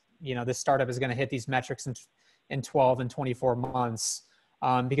this startup is going to hit these metrics in 12 and 24 months,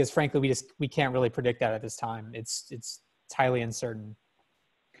 because frankly, we can't really predict that at this time. It's highly uncertain.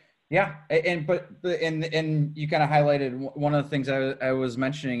 Yeah, and you kind of highlighted one of the things I was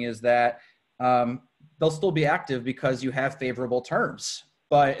mentioning is that they'll still be active because you have favorable terms,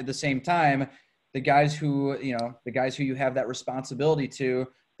 but at the same time, the guys who you have that responsibility to,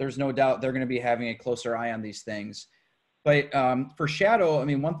 there's no doubt they're going to be having a closer eye on these things. But for Shadow, I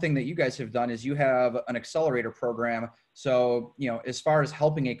mean, one thing that you guys have done is you have an accelerator program. So, as far as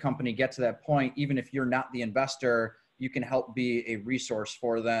helping a company get to that point, even if you're not the investor, you can help be a resource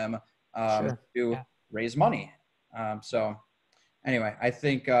for them to raise money. So anyway, I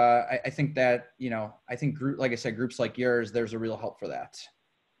think that, like I said, groups like yours, there's a real help for that.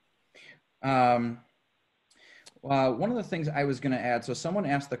 One of the things I was going to add, so someone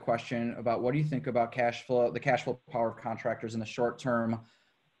asked the question about, what do you think about the cash flow power of contractors in the short term?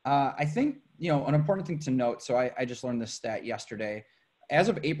 I think, an important thing to note, so I just learned this stat yesterday. As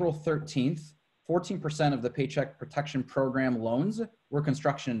of April 13th, 14% of the Paycheck Protection Program loans were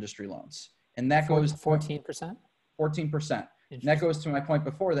construction industry loans. And that goes 14%? 14%. And that goes to my point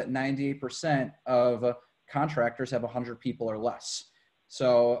before, that 98% of contractors have 100 people or less.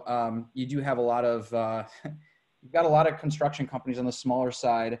 So you do have a lot of, you've got a lot of construction companies on the smaller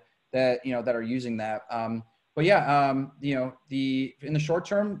side that, that are using that. But yeah, in the short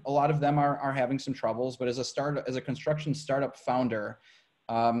term, a lot of them are having some troubles. But as a construction startup founder,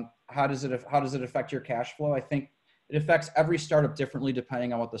 how does it affect your cash flow? I think it affects every startup differently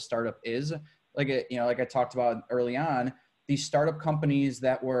depending on what the startup is. Like I talked about early on, these startup companies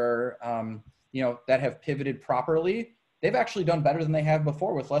that were that have pivoted properly, they've actually done better than they have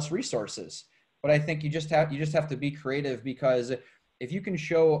before with less resources. But I think you just have to be creative, because if you can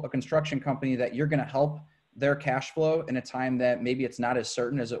show a construction company that you're going to help their cash flow in a time that maybe it's not as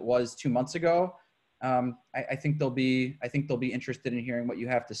certain as it was 2 months ago, I think they'll be interested in hearing what you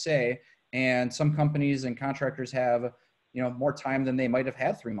have to say. And some companies and contractors have more time than they might have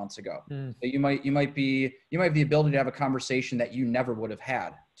had 3 months ago. Mm. So you might have the ability to have a conversation that you never would have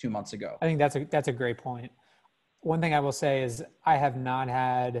had 2 months ago. I think that's a great point. One thing I will say is I have not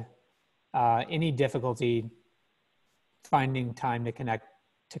had any difficulty finding time to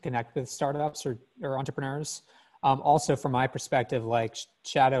connect with startups or entrepreneurs. Also, from my perspective, like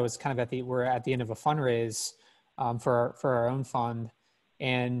Shadow is kind of we're at the end of a fundraise for our own fund,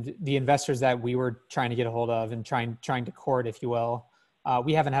 and the investors that we were trying to get a hold of and trying to court, if you will,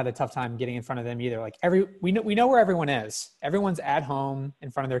 we haven't had a tough time getting in front of them either. Like we know where everyone is. Everyone's at home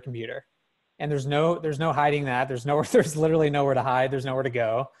in front of their computer, and there's no hiding that. There's literally nowhere to hide. There's nowhere to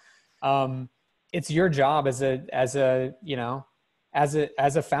go. It's your job as a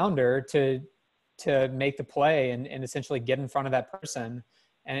founder to make the play and essentially get in front of that person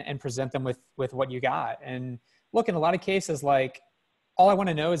and present them with what you got. And look, in a lot of cases, like, all I want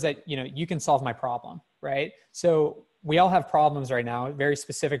to know is that, you can solve my problem, right? So we all have problems right now, very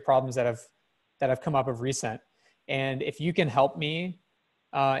specific problems that have come up of recent. And if you can help me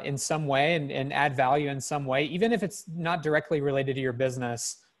in some way and add value in some way, even if it's not directly related to your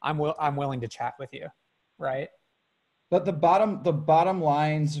business, I'm willing to chat with you, right? But the bottom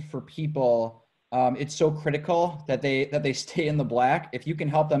lines for people, it's so critical that they stay in the black. If you can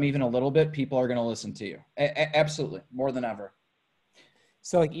help them even a little bit, people are going to listen to you. Absolutely, more than ever.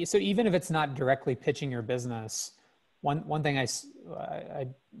 So even if it's not directly pitching your business, one thing I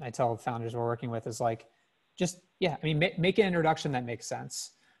tell founders we're working with is like, make an introduction that makes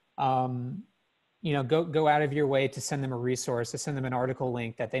sense. Go out of your way to send them a resource, to send them an article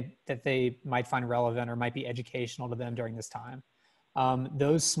link that they might find relevant or might be educational to them during this time.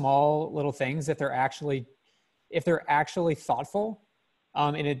 Those small little things, if they're actually thoughtful,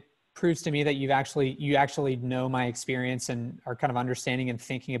 and it proves to me that you actually know my experience and are kind of understanding and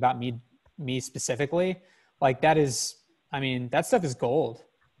thinking about me specifically, like that stuff is gold.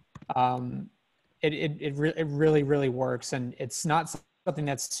 It really, really works. And it's not something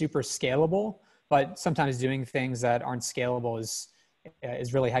that's super scalable, but sometimes doing things that aren't scalable is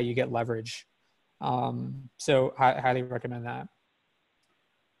really how you get leverage. So I highly recommend that.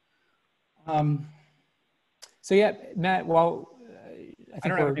 So yeah, Matt, well, I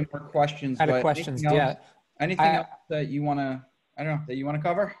don't have any more questions. Out of questions, yeah. Anything else that you want to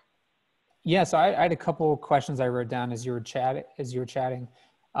cover? Yeah, so I had a couple of questions I wrote down as you were chatting.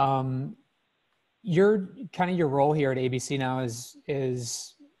 Your role here at ABC now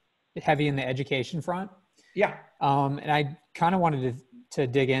is heavy in the education front. Yeah. And I kind of wanted to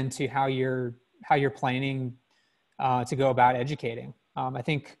dig into how you're planning to go about educating. I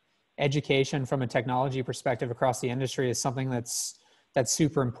think education from a technology perspective across the industry is something that's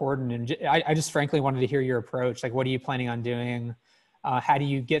super important. And I just frankly wanted to hear your approach. Like, what are you planning on doing? How do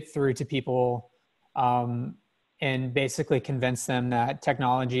you get through to people and basically convince them that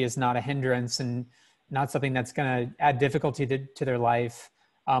technology is not a hindrance and not something that's going to add difficulty to their life,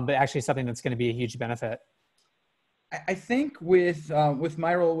 but actually something that's going to be a huge benefit? I think with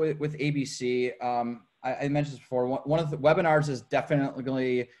my role with ABC, I mentioned this before, one of the webinars is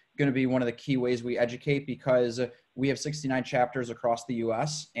definitely going to be one of the key ways we educate, because we have 69 chapters across the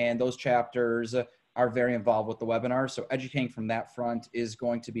US, and those chapters are very involved with the webinar. So educating from that front is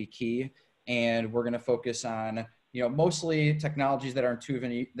going to be key. And we're going to focus on, mostly technologies that are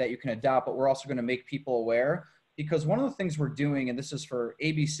intuitive that you can adopt, but we're also going to make people aware, because one of the things we're doing, and this is for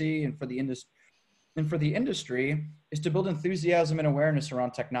ABC and for the industry, is to build enthusiasm and awareness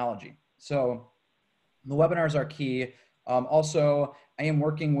around technology. So the webinars are key. Also, I am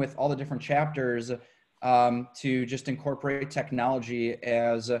working with all the different chapters to just incorporate technology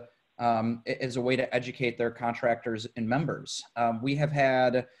as a way to educate their contractors and members. We've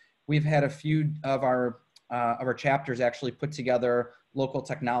had a few of our chapters actually put together local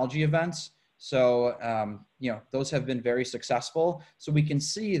technology events. So those have been very successful. So we can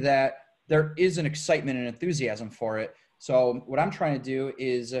see that there is an excitement and enthusiasm for it. So what I'm trying to do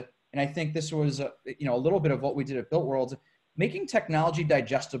is, and I think this was a little bit of what we did at BuiltWorlds, making technology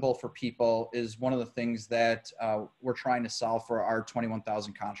digestible for people is one of the things that we're trying to solve for our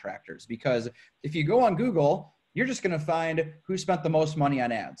 21,000 contractors. Because if you go on Google, you're just going to find who spent the most money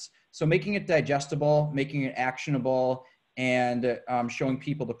on ads. So making it digestible, making it actionable, and showing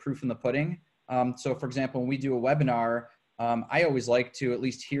people the proof in the pudding. So for example, when we do a webinar, I always like to at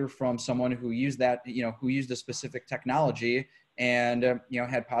least hear from someone who used that, who used a specific technology and,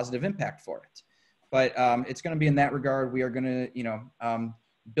 had positive impact for it. But it's going to be in that regard. We are going to,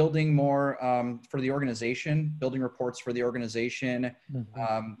 building more for the organization, building reports for the organization,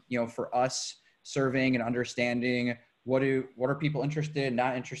 for us surveying and understanding what are people interested,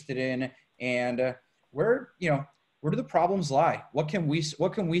 not interested in, and where do the problems lie? What can we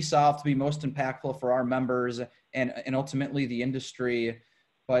solve to be most impactful for our members and ultimately the industry?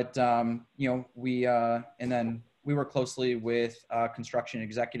 But and then we work closely with construction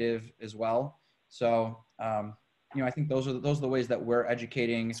executive as well. So, I think those are the ways that we're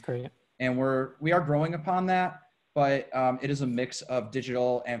educating. That's great. And we are growing upon that, but it is a mix of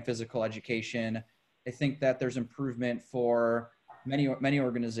digital and physical education. I think that there's improvement for many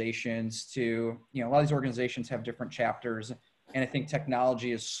organizations to, a lot of these organizations have different chapters. And I think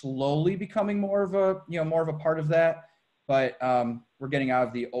technology is slowly becoming more of a part of that. But we're getting out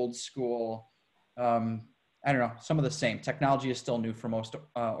of the old school, I don't know, some of the same. Technology is still new for most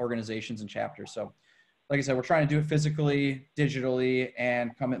organizations and chapters. So like I said, we're trying to do it physically, digitally,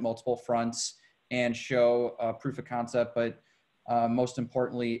 and come at multiple fronts and show proof of concept, but most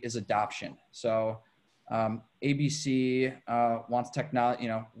importantly is adoption. So ABC wants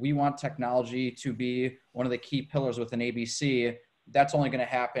technology, we want technology to be one of the key pillars within ABC. That's only going to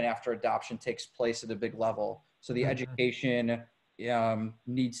happen after adoption takes place at a big level. So the education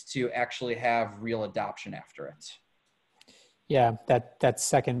needs to actually have real adoption after it. Yeah, that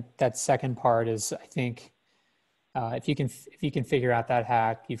second part is, I think, if you can figure out that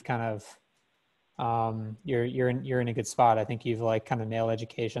hack, you've kind of you're in a good spot. I think you've kind of nailed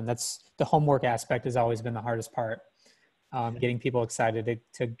education. That's the homework aspect has always been the hardest part. Getting people excited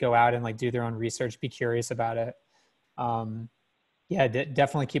to go out and do their own research, be curious about it.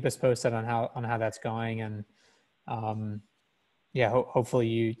 Definitely keep us posted on how that's going, and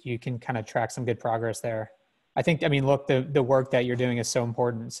hopefully you can kind of track some good progress there. I think, look, the work that you're doing is so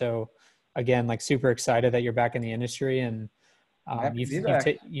important. So again, super excited that you're back in the industry, and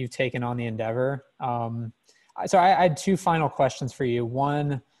you've taken on the endeavor. So I had two final questions for you.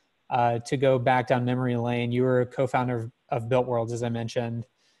 One, to go back down memory lane, you were a co-founder of BuiltWorlds, as I mentioned.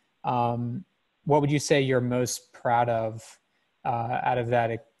 What would you say you're most proud of out of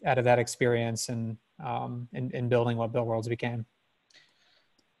that experience and in building what BuiltWorlds became?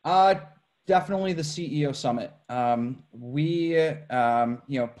 Definitely the CEO Summit.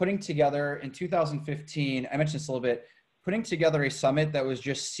 Putting together in 2015, I mentioned this a little bit, putting together a summit that was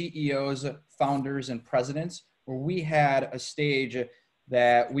just CEOs, founders, and presidents, where we had a stage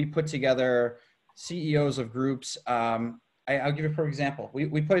that we put together CEOs of groups. I'll give you a perfect example.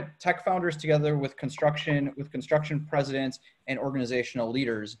 We put tech founders together with construction presidents and organizational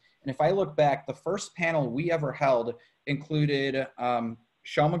leaders. And if I look back, the first panel we ever held included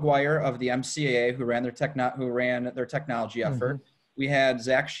Sean McGuire of the MCAA, who ran their technology effort. Mm-hmm. We had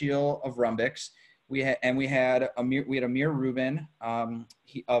Zach Scheel of Rumbix. We had Amir Rubin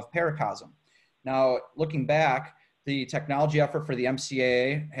of Paracosm. Now, looking back, the technology effort for the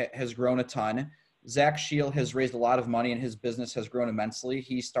MCAA has grown a ton. Zach Scheel has raised a lot of money, and his business has grown immensely.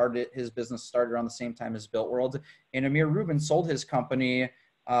 His business started around the same time as BuiltWorlds, and Amir Rubin sold his company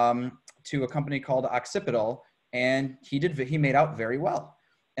to a company called Occipital, and he made out very well.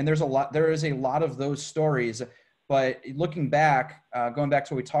 And there is a lot of those stories. But looking back, going back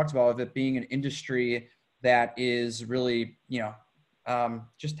to what we talked about, of it being an industry that is really,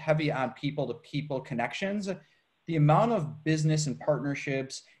 just heavy on people-to-people connections, the amount of business and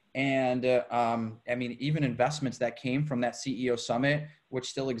partnerships and even investments that came from that CEO Summit, which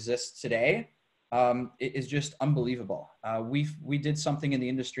still exists today, it is just unbelievable. We did something in the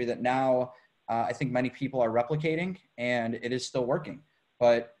industry that now I think many people are replicating, and it is still working.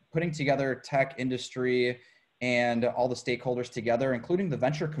 But putting together tech industry and all the stakeholders together, including the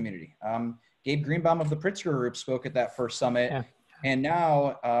venture community. Gabe Greenbaum of the Pritzker Group spoke at that first summit. Yeah. And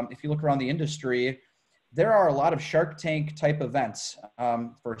now, if you look around the industry, there are a lot of Shark Tank type events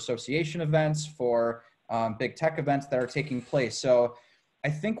for association events, for big tech events that are taking place. So I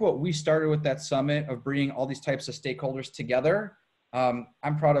think what we started with that summit of bringing all these types of stakeholders together,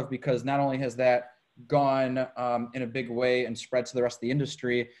 I'm proud of, because not only has that gone in a big way and spread to the rest of the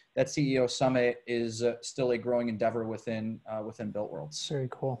industry, that CEO Summit is still a growing endeavor within BuiltWorlds. Very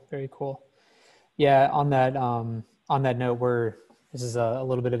cool. Very cool. Yeah. On on that note, this is a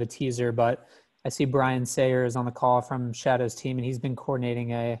little bit of a teaser, but I see Brian Sayer is on the call from Shadow's team, and he's been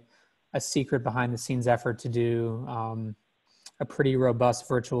coordinating a secret behind the scenes effort to do a pretty robust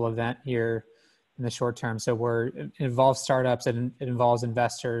virtual event here in the short term. So it involves startups, it involves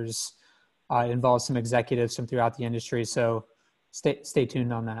investors, it involves some executives from throughout the industry. So stay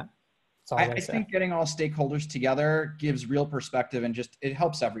tuned on that. That's all I think getting all stakeholders together gives real perspective and it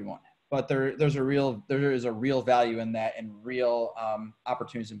helps everyone. But there is a real value in that, and real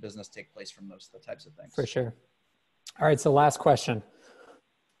opportunities in business take place from those types of things. For sure. All right. So last question.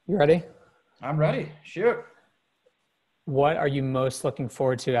 You ready? I'm ready. Shoot. What are you most looking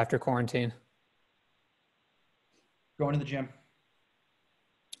forward to after quarantine? Going to the gym.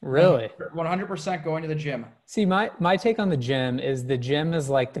 Really? 100% going to the gym. See, my take on the gym is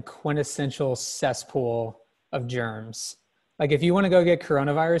like the quintessential cesspool of germs. Like if you want to go get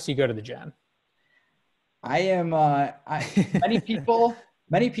coronavirus, you go to the gym. Many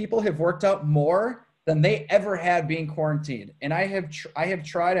people have worked out more than they ever had being quarantined. And I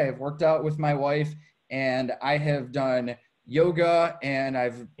have worked out with my wife, and I have done yoga, and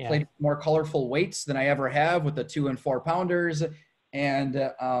I've played more colorful weights than I ever have with the 2 and 4 pounders. And,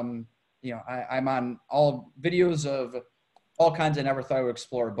 I'm on all videos of all kinds I never thought I would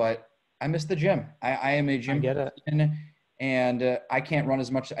explore, but I miss the gym. I am a gym. I get it. And I can't run as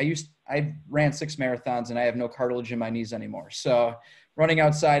much. I ran 6 marathons, and I have no cartilage in my knees anymore. So running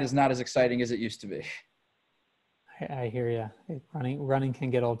outside is not as exciting as it used to be. I hear you. Running can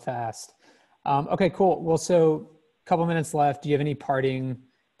get old fast. Okay, cool. Well, so a couple minutes left. Do you have any parting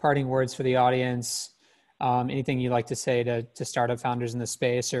words for the audience? Anything you'd like to say to startup founders in the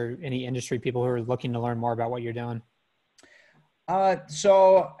space, or any industry people who are looking to learn more about what you're doing? I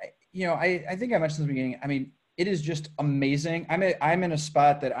think I mentioned in the beginning, I mean, it is just amazing. I'm in a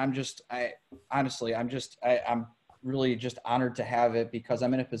spot that I'm really just honored to have it, because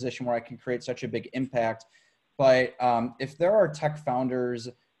I'm in a position where I can create such a big impact. But if there are tech founders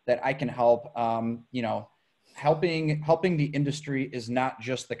that I can help, helping the industry is not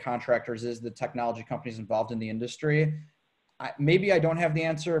just the contractors, is the technology companies involved in the industry. Maybe I don't have the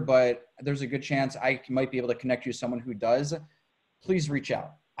answer, but there's a good chance I might be able to connect you to someone who does. Please reach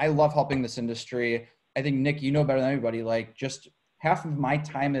out. I love helping this industry. I think, Nick, you know better than anybody, like just half of my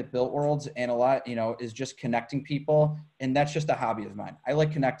time at BuiltWorlds and a lot, is just connecting people. And that's just a hobby of mine. I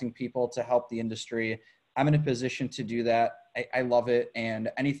like connecting people to help the industry. I'm in a position to do that. I love it. And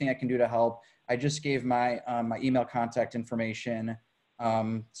anything I can do to help. I just gave my email contact information.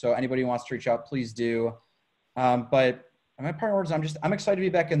 So anybody who wants to reach out, please do. But my partner words, I'm excited to be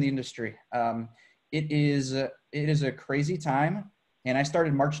back in the industry. It is a crazy time. And I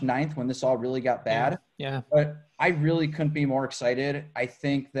started March 9th when this all really got bad. Yeah. But I really couldn't be more excited. I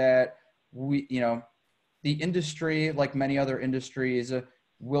think that the industry, like many other industries,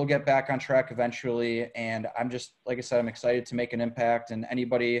 will get back on track eventually. And I'm just, like I said, I'm excited to make an impact. And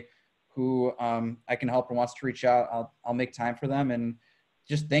anybody who I can help and wants to reach out, I'll make time for them. And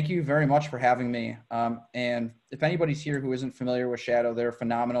just thank you very much for having me. And if anybody's here who isn't familiar with Shadow, they're a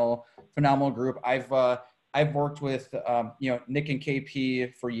phenomenal group. I've worked with, Nick and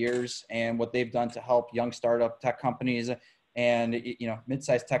KP for years, and what they've done to help young startup tech companies and,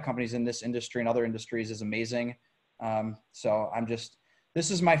 mid-sized tech companies in this industry and other industries is amazing. This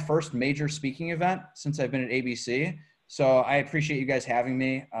is my first major speaking event since I've been at ABC. So I appreciate you guys having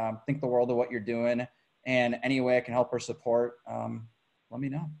me. Think the world of what you're doing, and any way I can help or support, let me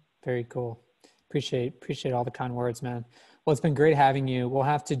know. Very cool. Appreciate all the kind words, man. Well, it's been great having you. We'll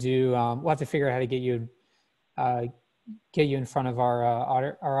have to figure out how to get you in front of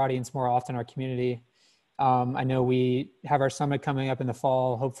our audience more often, our community. I know we have our summit coming up in the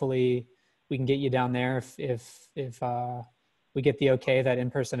fall. Hopefully we can get you down there if we get the okay that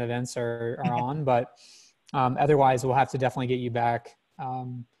in-person events are on, but otherwise we'll have to definitely get you back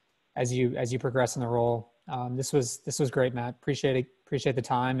as you progress in the role. This was great, Matt. Appreciate the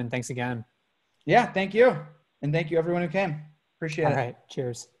time, and thanks again. Yeah, thank you. And thank you everyone who came. Appreciate it. All right.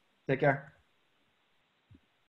 Cheers. Take care.